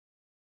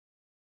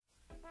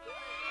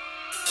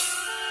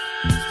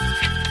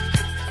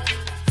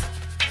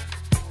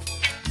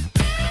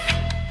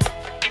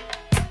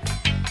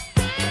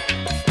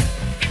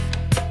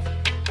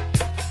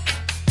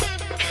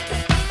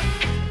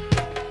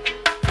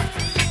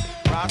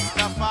Yes,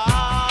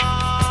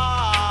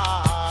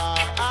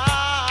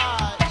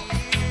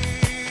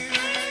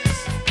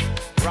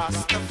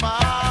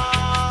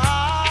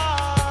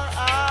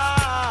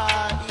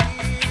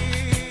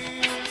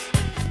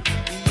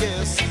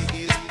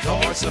 he is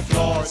Lords of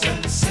Lords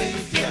and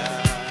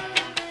Savior.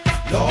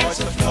 Lords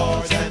of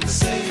Lords and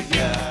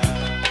Savior.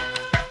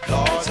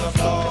 Lords of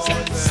Lords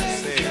and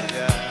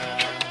Savior.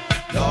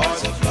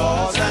 Lords of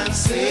Lords and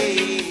Savior.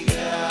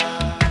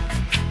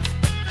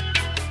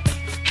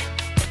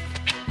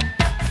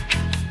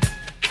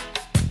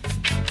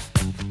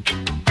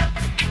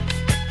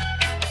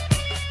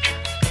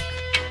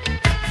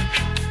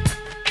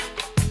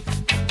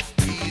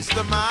 He's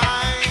the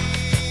mighty,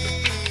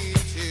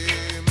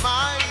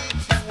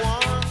 mighty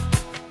one.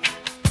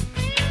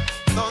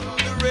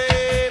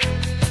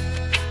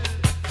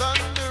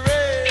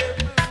 Thunderable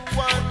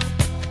one.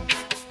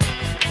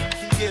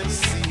 Yes,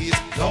 he is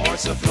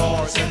Lords of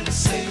Lords and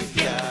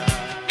Savior.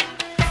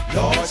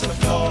 Lords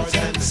of Lords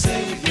and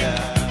Savior.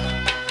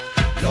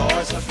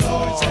 Lords of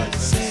Lords and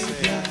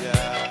Savior.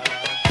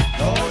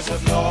 Lords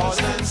of Lords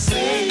and Savior.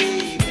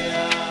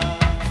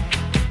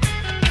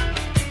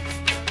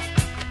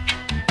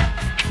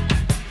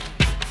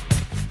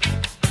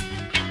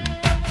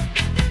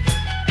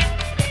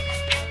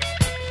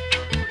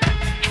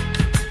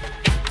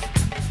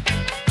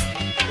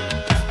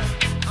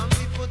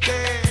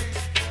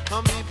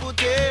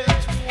 Omnipotent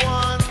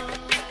one,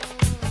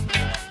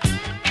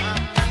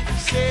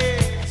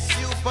 magnificent,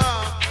 super,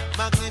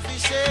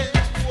 magnificent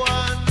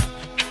one.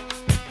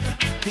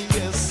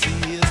 Yes, he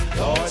is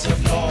Lords of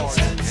Lords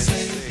and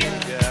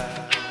Savior.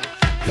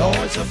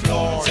 Lords of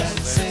Lords and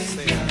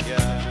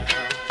Savior.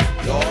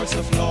 Lords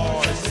of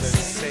Lords and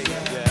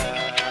Savior.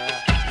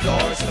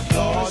 Lords of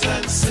Lords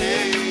and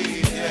Savior.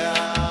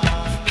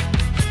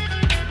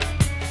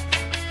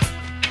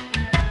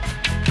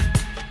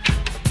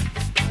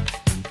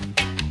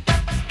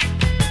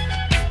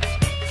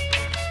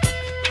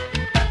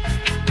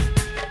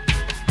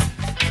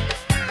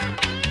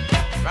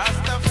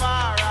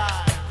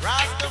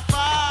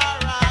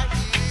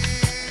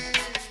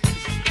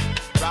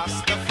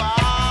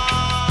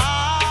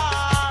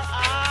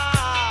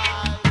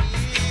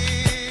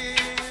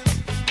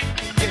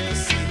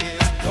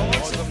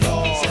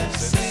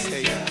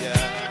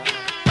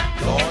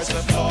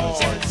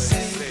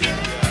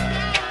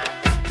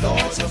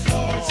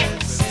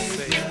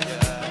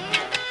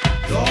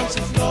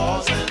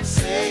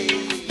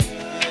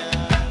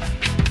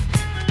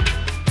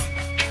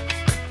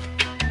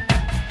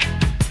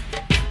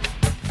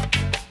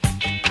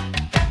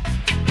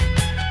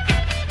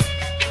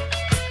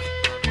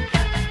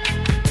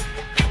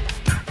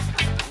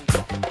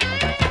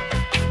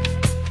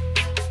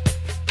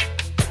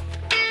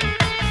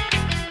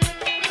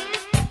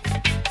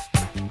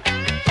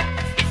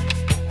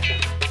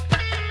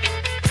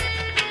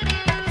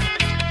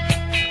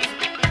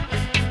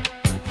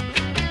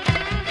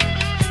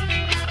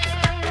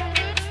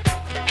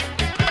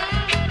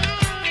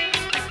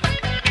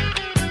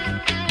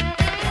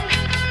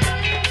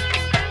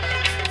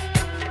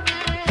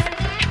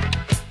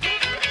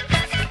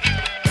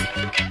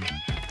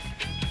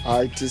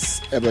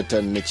 Artist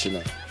Everton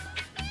Michener.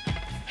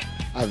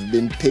 I've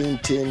been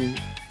painting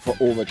for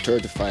over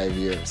 35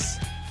 years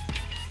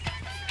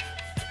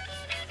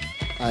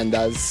and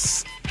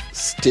has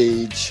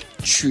staged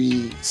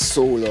 3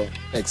 solo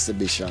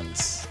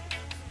exhibitions.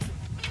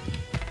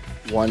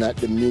 One at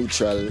the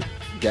Mutual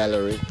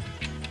Gallery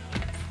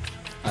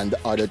and the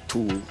other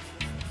 2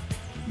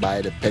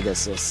 by the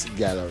Pegasus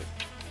Gallery,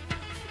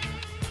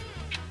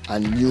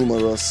 and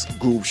numerous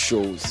group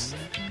shows.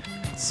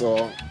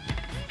 So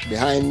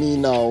behind me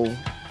now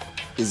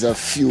is a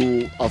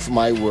few of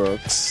my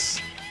works.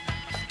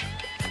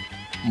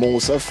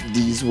 Most of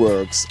these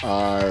works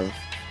are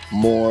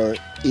more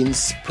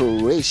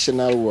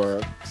inspirational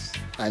works,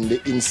 and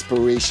the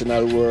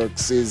inspirational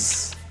works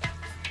is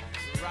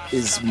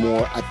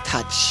more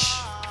attached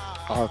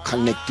or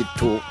connected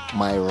to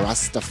my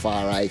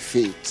Rastafari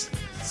faith.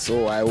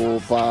 So I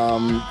hope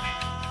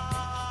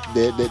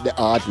the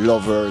art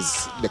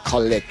lovers, the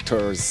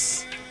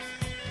collectors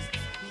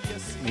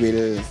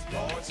will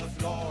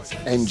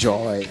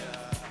enjoy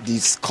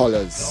these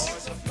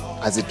colors,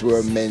 as it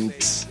were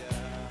meant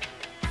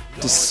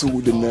to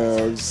soothe the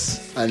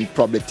nerves and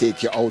probably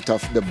take you out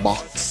of the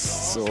box.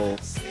 So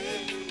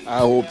I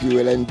hope you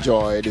will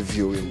enjoy the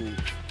viewing.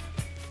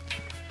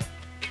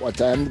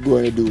 What I'm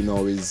going to do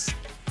now is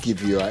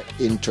give you an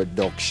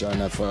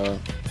introduction of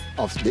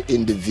the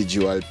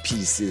individual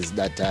pieces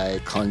that I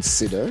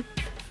consider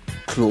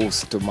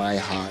close to my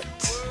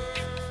heart,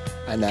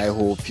 and I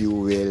hope you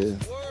will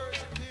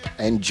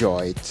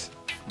enjoy it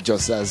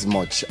just as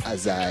much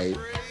as I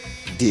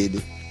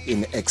did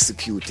in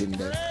executing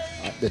them.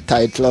 The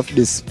title of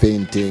this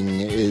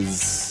painting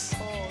is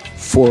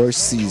Four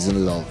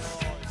Season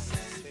Love,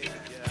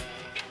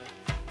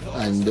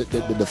 and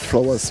the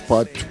flower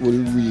spot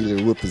will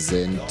really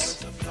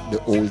represent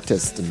the Old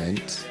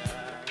Testament,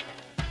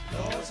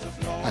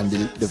 and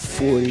the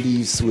 4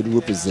 leaves would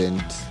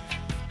represent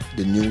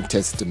the New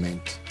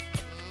Testament.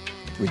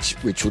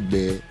 which would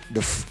be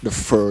the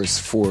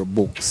first 4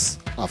 books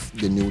of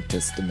the New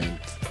Testament.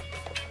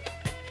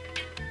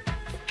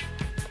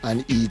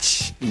 And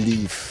each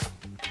leaf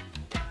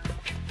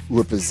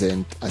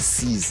represent a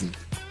season.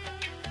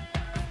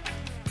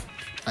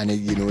 And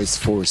it's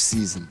 4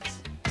 seasons.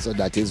 So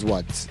that is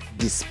what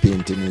this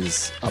painting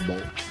is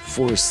about.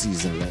 4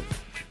 seasons love.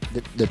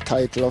 The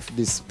title of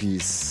this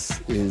piece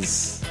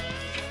is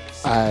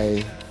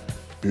I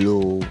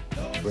Blow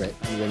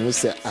Breath. And when we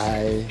say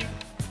I,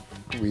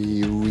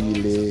 we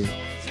really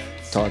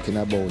talking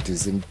about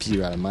His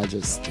Imperial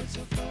Majesty.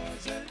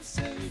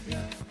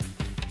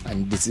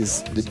 And this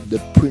is the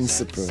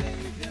principle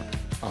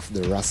of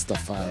the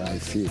Rastafari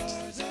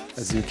faith.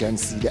 As you can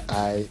see, the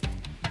eye,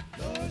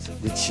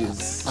 which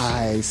is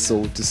eye,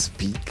 so to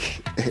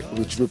speak,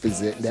 which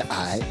represent the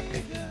eye.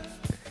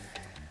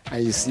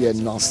 And you see a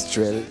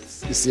nostril,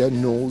 you see a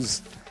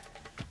nose,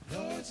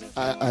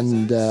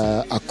 and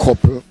a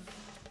couple.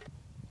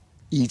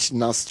 Each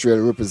nostril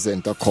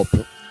represent a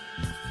couple.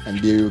 And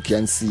there you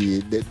can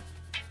see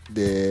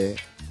the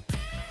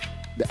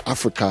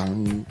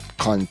African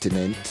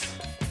continent,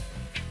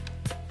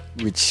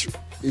 which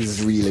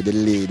is really the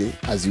lady,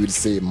 as you would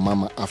say,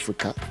 Mama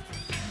Africa.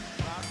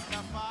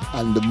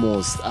 And the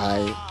Most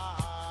High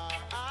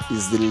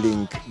is the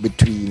link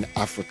between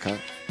Africa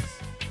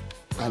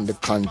and the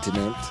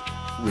continent,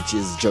 which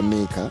is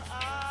Jamaica,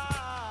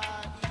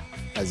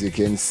 as you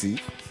can see.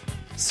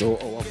 So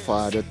our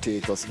Father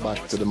take us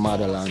back to the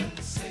motherland.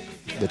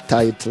 The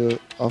title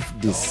of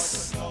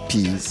this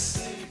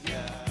piece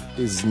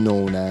is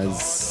known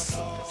as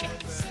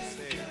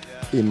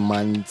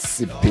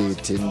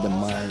Emancipating the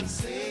Mind.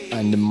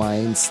 And the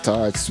mind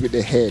starts with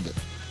the head.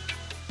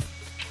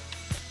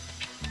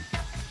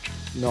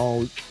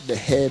 Now the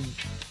head,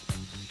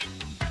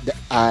 the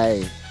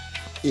eye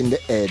in the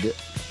head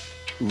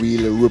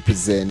really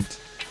represent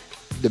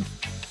the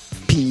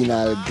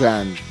pineal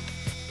gland,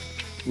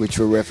 which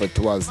we refer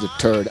to as the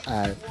third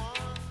eye,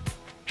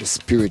 the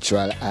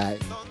spiritual eye.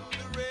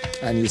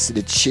 And you see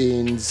the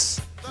chains,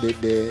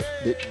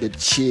 the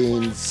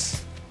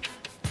chains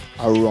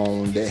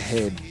around the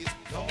head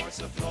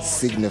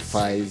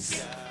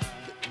signifies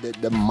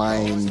the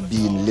mind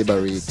being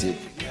liberated.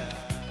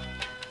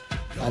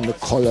 And the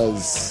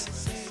colors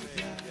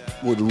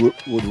would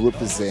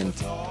represent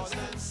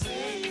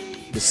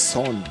the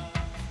sun.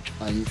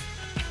 And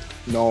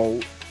now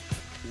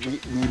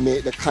we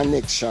make the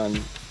connection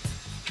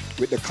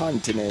with the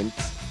continent.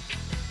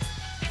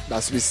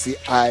 That's we see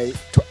eye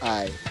to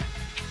eye.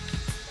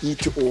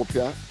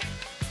 Ethiopia,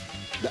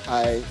 the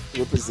eye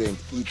represent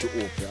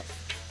Ethiopia.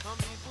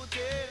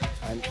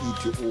 And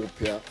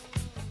Ethiopia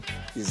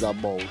is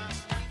about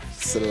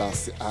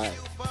Selassie I,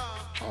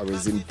 or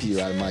His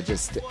Imperial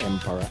Majesty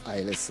Emperor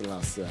Haile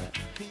Selassie I.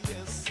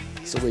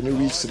 So when you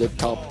reach to the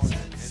top,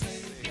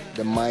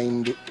 the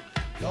mind,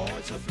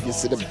 you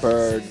see the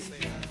bird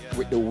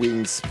with the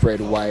wings spread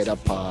wide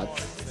apart,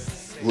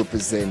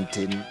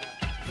 representing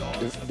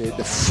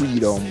the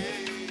freedom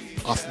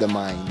of the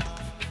mind.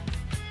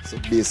 So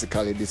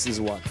basically this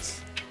is what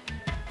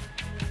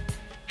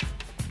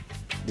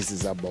this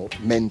is about: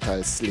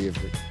 mental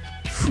slavery,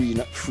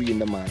 freeing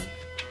the mind.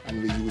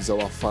 And we use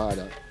our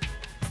Father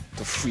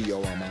to free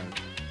our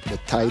mind. The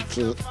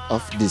title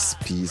of this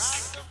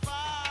piece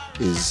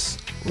is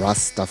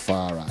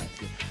Rastafari.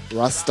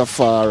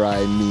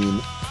 Rastafari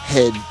means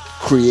head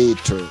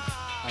creator,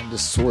 and the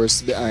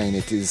source behind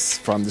it is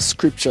from the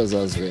scriptures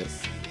as well.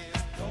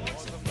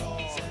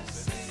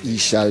 He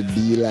shall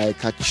be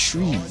like a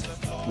tree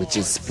which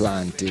is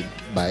planted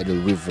by the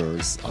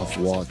rivers of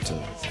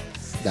water,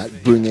 that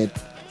bringeth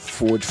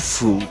forth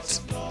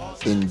fruit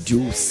in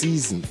due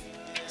season.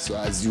 So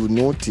as you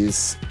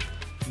notice,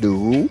 the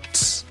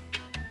root,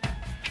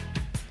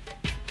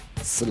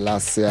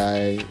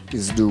 Selassie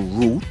is the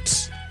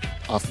root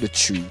of the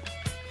tree.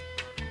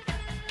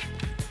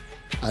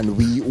 And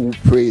we who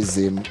praise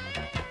him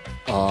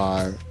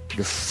are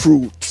the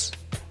fruit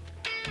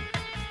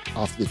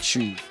of the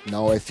tree.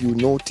 Now if you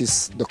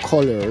notice the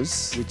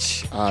colors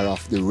which are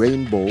of the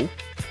rainbow,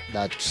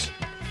 that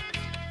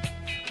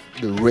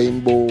the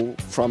rainbow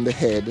from the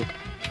head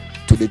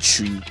to the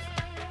tree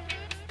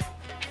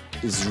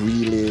is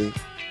really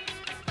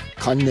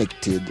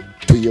connected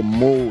to your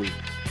mold,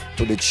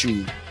 to the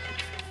tree.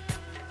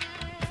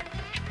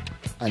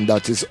 And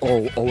that is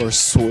all our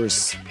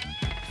source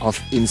of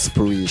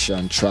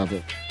inspiration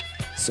travel.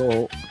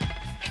 So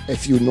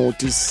if you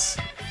notice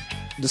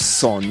the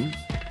sun,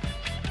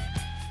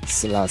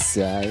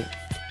 Selassie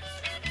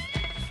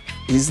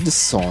is the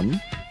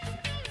sun,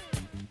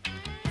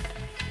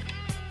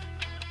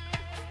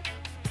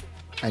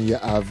 and you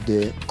have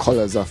the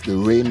colors of the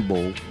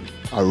rainbow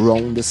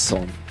around the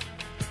sun,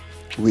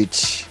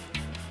 which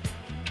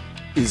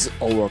is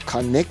our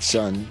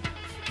connection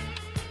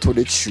to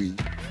the tree.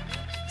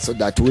 So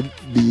that would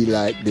be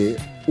like the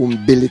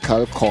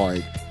umbilical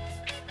cord.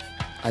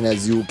 And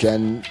as you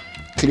can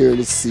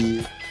clearly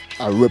see,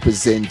 a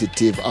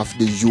representative of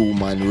the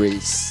human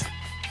race: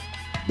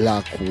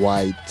 black,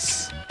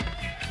 white,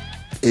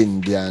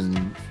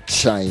 Indian,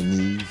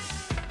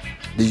 Chinese,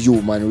 the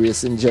human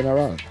race in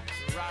general.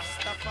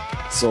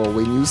 So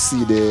when you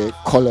see the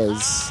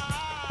colors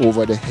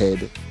over the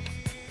head,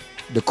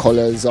 the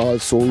colors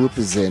also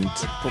represent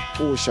a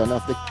proportion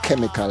of the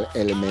chemical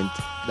element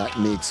that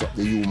makes up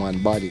the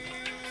human body.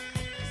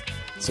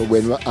 So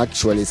when we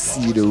actually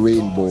see the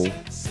rainbow,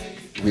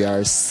 we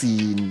are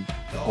seeing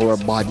our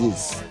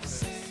bodies,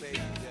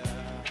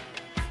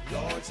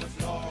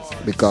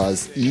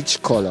 because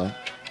each color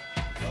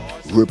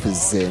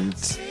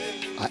represents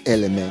an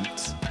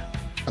element.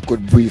 I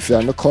could brief you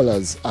on the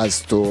colors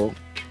as to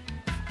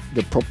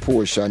the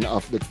proportion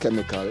of the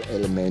chemical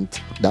element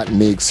that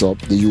makes up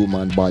the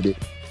human body.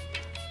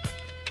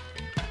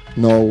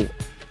 Now,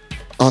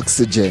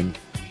 oxygen,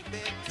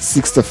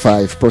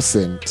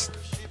 65%,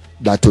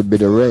 that would be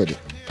the red.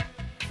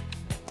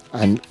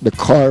 And the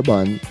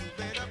carbon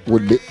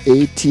would be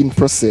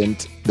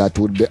 18%, that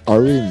would be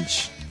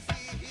orange.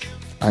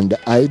 And the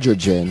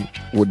hydrogen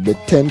would be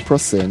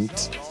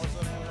 10%,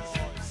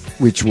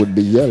 which would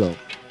be yellow.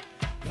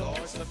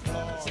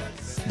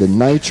 The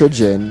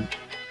nitrogen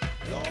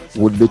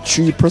would be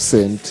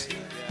 3%,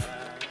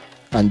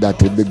 and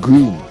that would be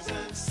green.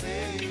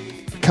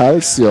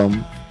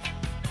 Calcium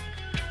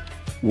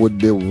would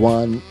be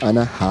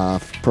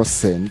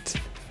 1.5%,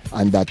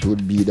 and that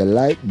would be the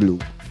light blue.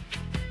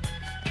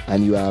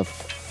 And you have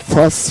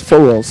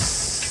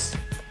phosphorus,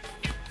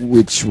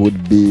 which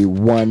would be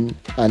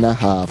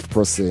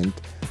 1.5%,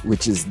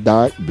 which is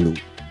dark blue.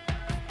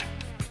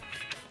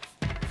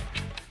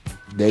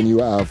 Then you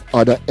have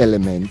other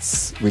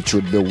elements, which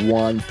would be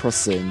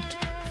 1%,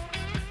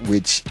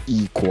 which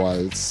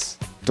equals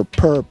to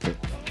purple.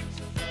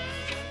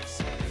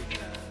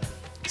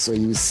 So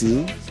you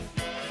see,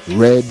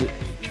 red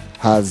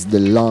has the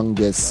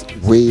longest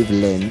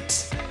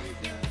wavelength,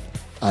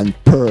 and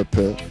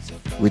purple,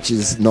 which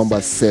is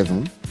number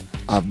 7,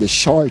 have the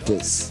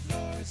shortest.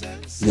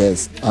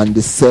 Yes, on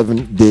the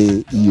 7th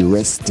day he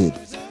rested.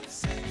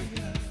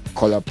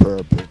 Color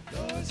purple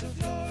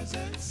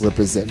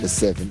represent the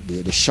 7th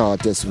day, the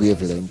shortest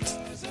wavelength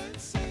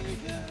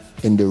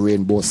in the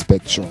rainbow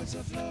spectrum.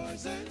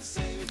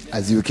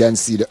 As you can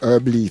see, the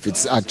herb leaf,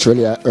 it's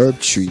actually an herb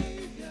tree.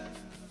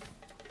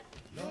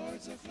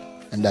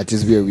 And that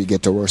is where we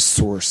get our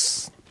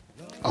source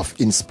of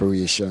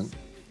inspiration.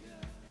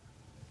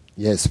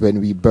 Yes, when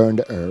we burn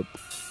the herb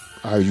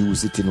or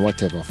use it in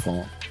whatever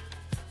form.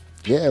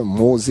 Yeah,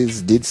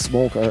 Moses did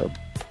smoke herb.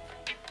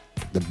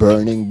 The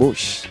burning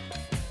bush.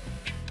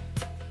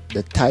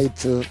 The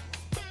title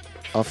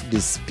of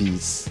this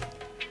piece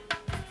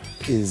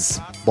is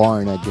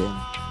Born Again.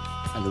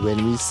 And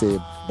when we say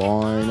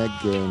born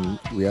again,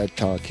 we are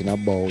talking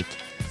about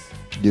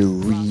the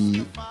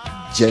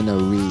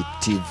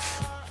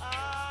regenerative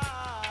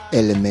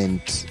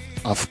element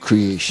of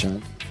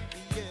creation.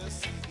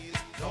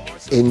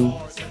 In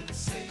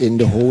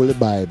the Holy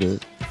Bible,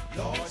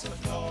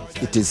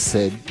 it is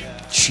said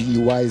three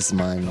wise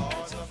men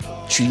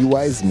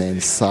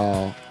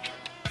saw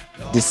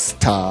the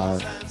star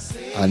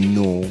and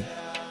know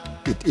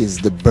it is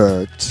the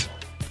birth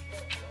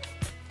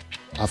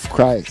of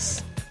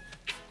Christ.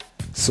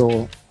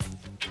 So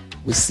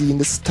we see in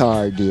the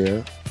star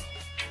there,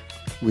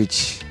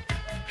 which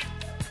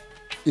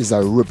is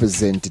a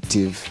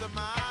representative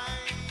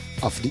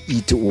of the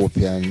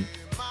Ethiopian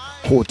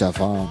coat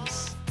of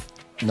arms.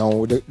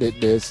 Now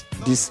this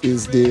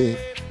is the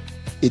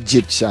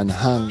Egyptian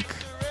hank.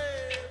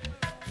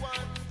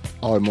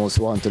 Almost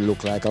want to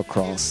look like a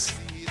cross.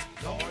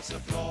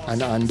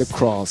 And on the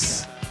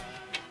cross,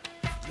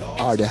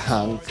 or the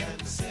hank,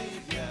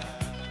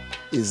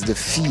 is the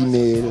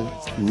female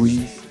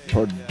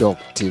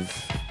reproductive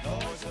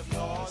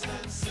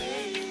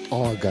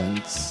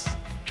organs.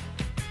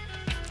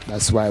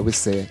 That's why we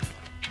say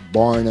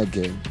born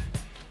again.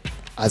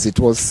 As it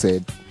was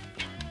said,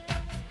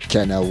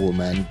 can a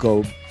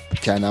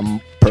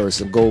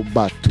person go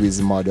back to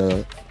his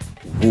mother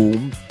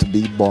womb to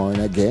be born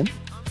again?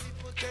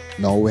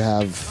 Now we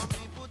have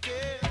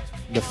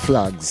the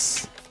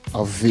flags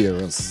of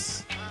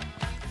various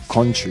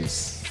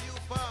countries.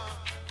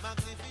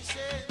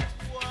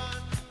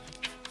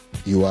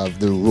 You have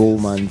the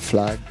Roman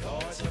flag,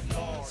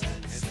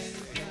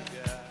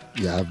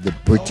 you have the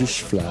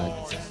British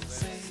flag,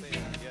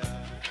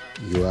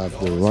 you have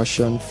the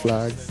Russian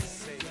flag,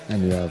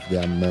 and you have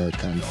the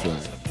American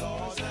flag.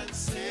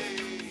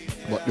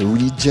 But the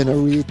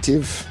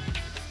regenerative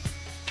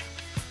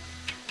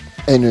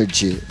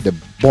energy, the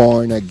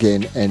born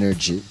again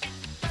energy,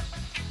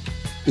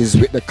 is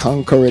with the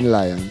conquering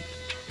lion.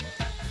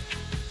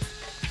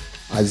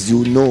 As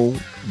you know,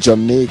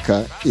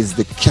 Jamaica is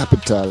the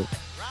capital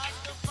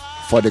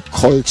for the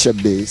culture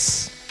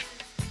base,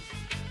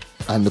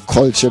 and the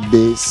culture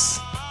base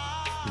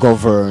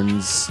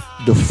governs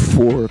the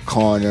four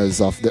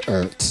corners of the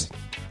earth.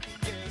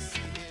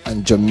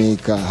 And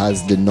Jamaica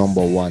has the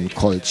number one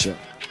culture,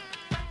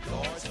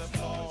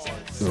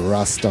 the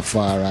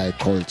Rastafari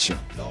culture.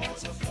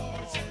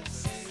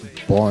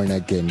 Born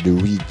again, the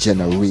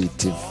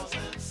regenerative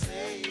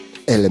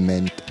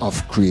element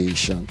of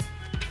creation.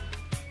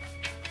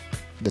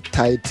 The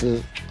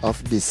title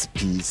of this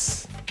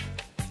piece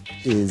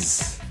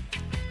is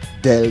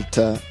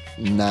Delta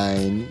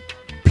 9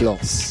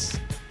 Plus.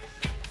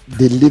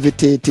 The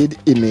levitated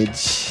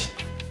image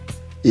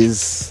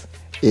is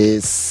a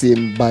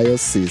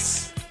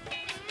symbiosis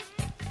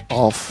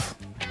of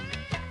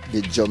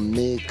the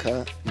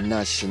Jamaica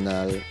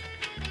national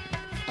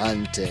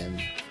anthem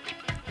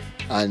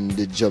and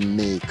the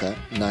Jamaica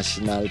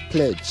national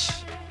pledge.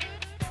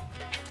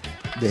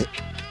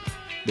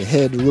 The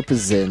head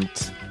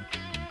represents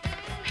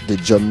the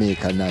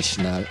Jamaica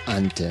national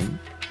anthem,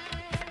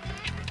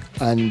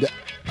 and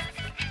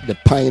the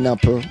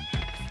pineapple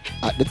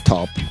at the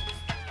top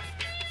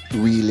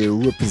really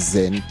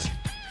represent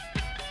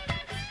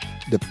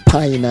the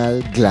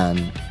pineal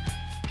gland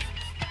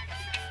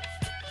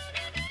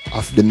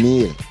of the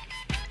male,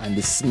 and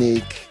the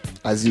snake,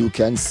 as you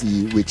can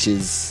see, which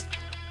is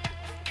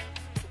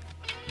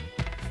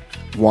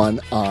one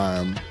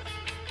arm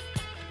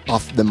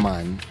of the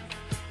man,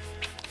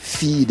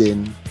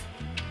 feeding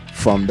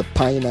from the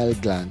pineal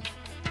gland.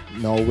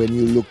 Now when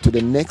you look to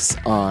the next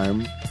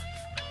arm,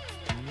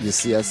 you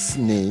see a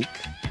snake,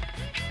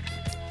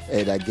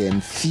 and again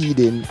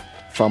feeding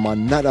from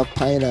another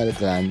pineal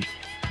gland,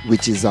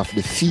 which is of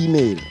the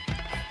female.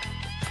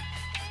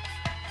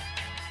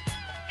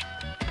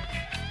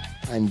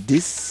 And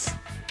this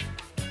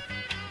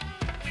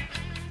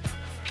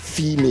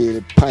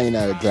female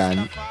pineal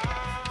gland,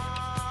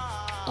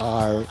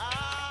 our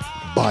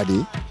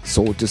body,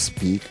 so to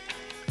speak,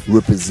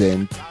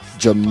 represent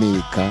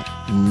Jamaica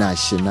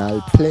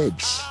national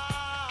pledge,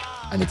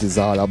 and it is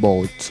all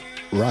about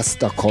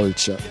Rasta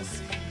culture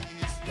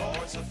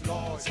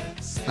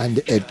and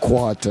the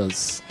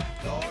headquarters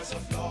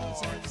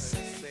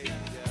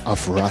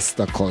of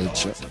Rasta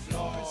culture.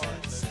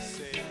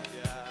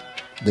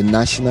 The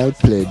national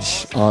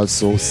pledge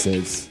also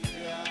says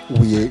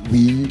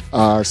we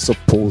are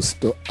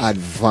supposed to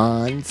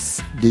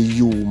advance the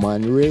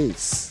human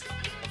race,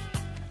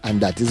 and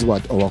that is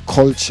what our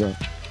culture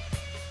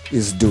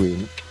is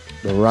doing,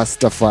 the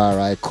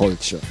Rastafari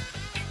culture.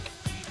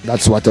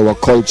 That's what our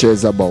culture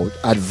is about,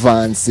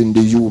 advancing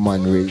the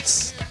human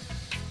race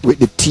with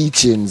the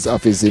teachings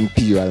of His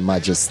Imperial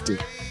Majesty.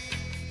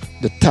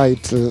 The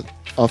title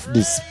of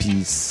this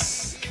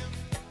piece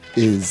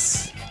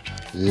is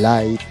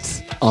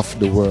Light of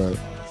the World,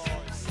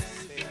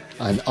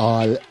 and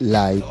all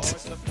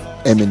light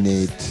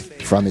emanate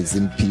from His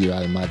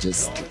Imperial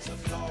Majesty.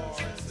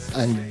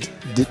 And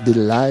the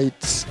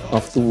light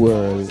of the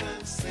world,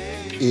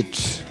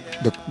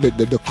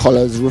 the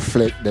colors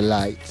reflect the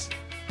light,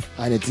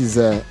 and it is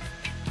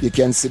you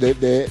can see that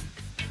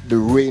the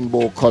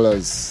rainbow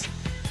colors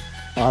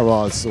are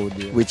also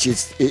there, which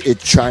is it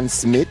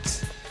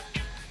transmits,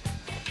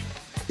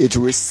 it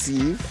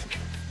receives,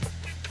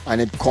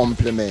 and it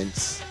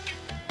complements.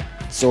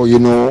 So you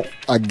know,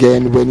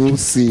 again, when you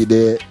see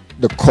the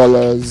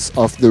colors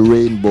of the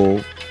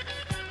rainbow,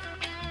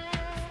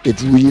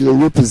 it really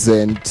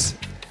represents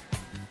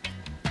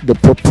the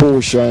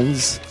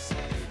proportions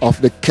of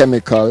the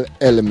chemical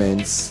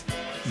elements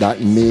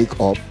that make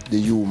up the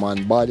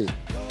human body.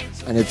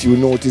 And if you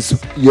notice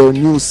your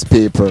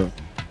newspaper,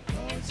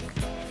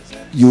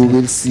 you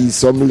will see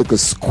some little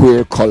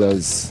square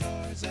colors.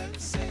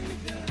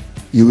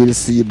 You will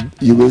see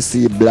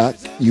black,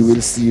 you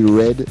will see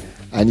red,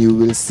 and you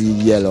will see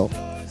yellow.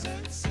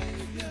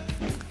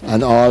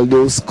 And all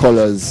those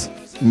colors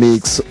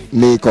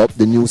make up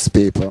the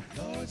newspaper.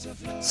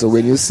 So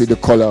when you see the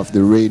color of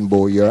the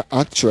rainbow, you're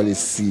actually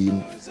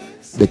seeing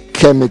the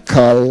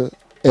chemical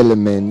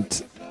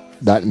element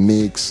that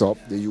makes up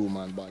the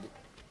human body.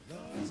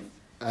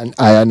 And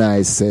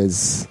I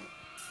says,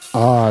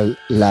 all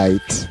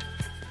light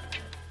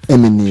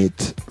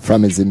emanate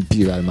from His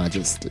Imperial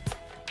Majesty.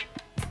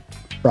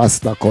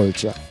 Rasta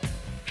culture.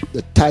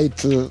 The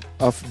title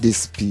of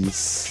this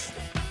piece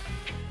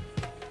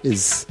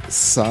is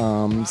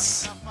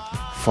Psalms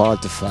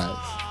 45.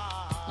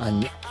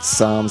 And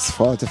Psalms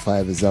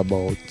 45 is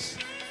about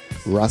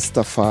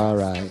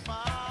Rastafari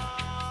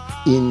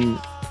in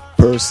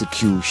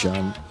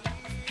persecution,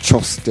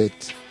 trusted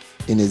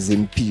in His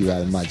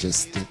Imperial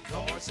Majesty,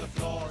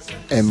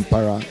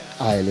 Emperor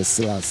Haile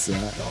Selassie.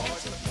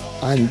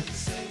 And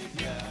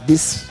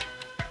this,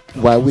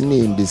 why we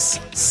name this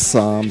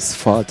Psalms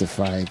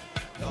 45,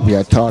 we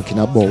are talking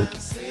about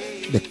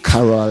the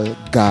Coral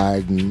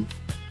Garden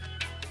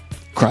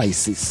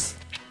crisis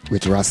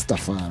with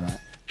Rastafari.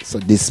 So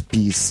this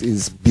piece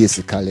is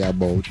basically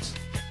about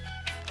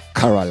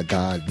Coral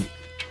Garden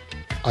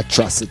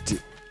atrocity,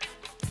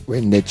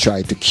 when they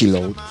try to kill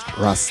out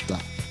Rasta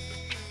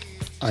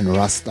and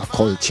Rasta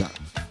culture.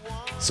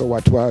 So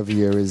what we have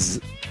here is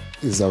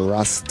a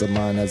Rasta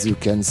man, as you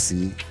can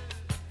see,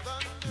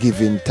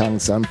 giving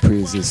thanks and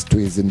praises to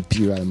His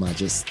Imperial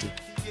Majesty.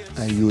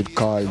 And you would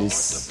call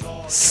this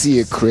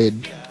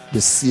sacred,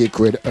 the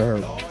sacred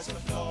herb,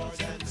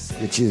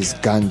 which is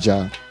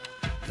ganja,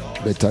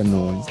 better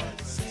known.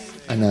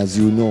 And as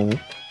you know,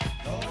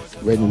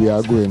 when we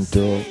are going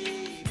to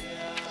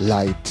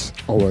light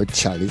our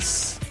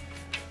chalice,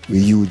 we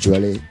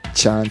usually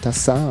chant a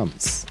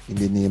psalms. in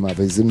the name of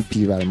His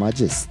Imperial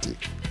Majesty,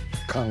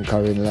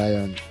 Conquering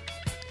Lion.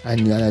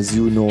 And as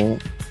you know,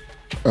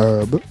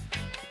 herb,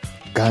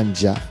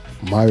 ganja,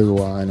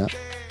 marijuana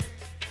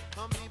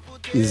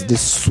is the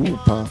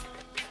super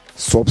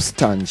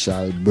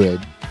substantial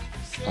bread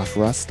of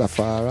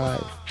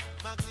Rastafari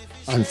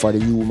and for the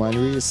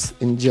human race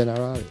in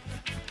general.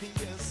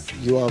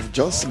 You have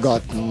just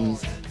gotten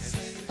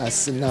a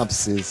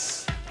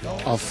synopsis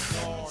of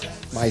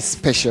my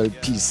special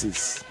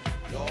pieces.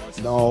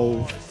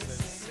 Now,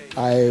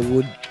 I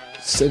would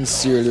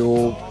sincerely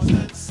hope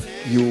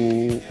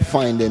you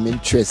find them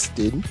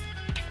interesting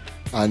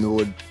and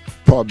would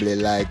probably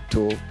like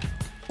to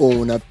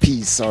own a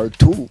piece or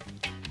two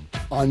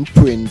on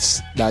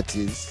prints, that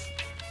is.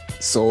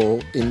 So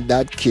in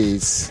that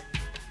case,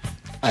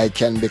 I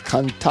can be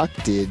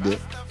contacted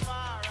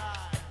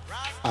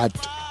at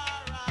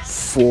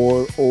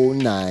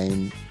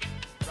 409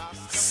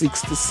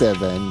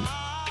 67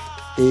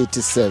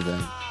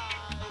 87